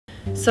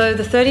So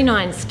the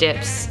 39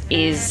 Steps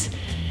is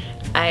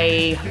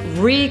a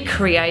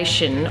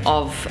recreation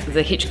of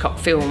the Hitchcock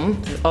film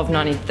of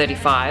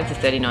 1935, The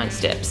 39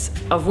 Steps,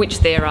 of which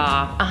there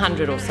are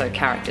 100 or so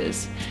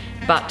characters.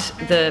 But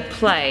the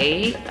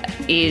play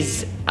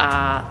is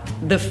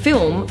the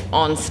film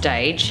on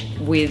stage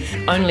with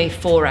only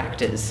 4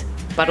 actors,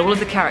 but all of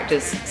the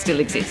characters still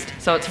exist.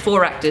 So it's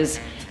 4 actors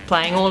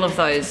playing all of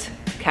those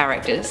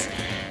characters.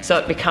 So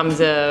it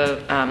becomes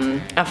a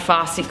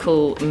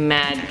farcical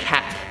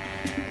madcap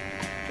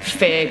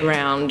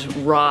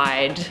fairground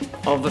ride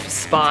of a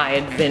spy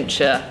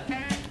adventure,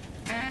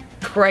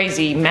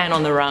 crazy man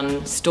on the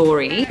run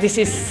story. This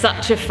is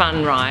such a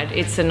fun ride.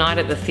 It's a night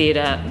at the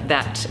theatre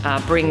that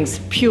brings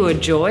pure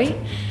joy.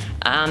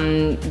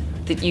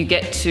 That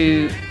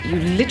you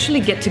literally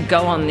get to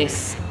go on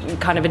this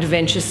kind of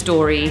adventure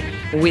story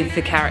with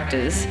the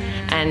characters,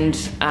 and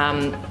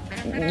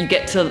you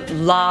get to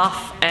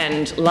laugh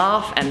and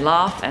laugh and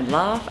laugh and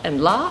laugh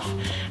and laugh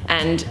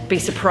and be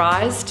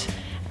surprised.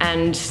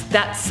 And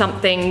that's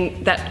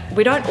something that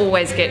we don't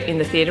always get in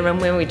the theatre, and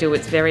when we do,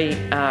 it's very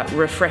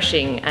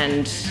refreshing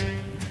and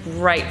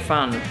great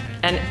fun.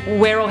 And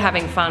we're all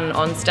having fun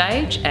on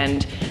stage,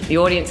 and the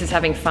audience is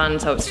having fun,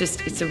 so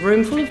it's a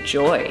room full of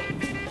joy.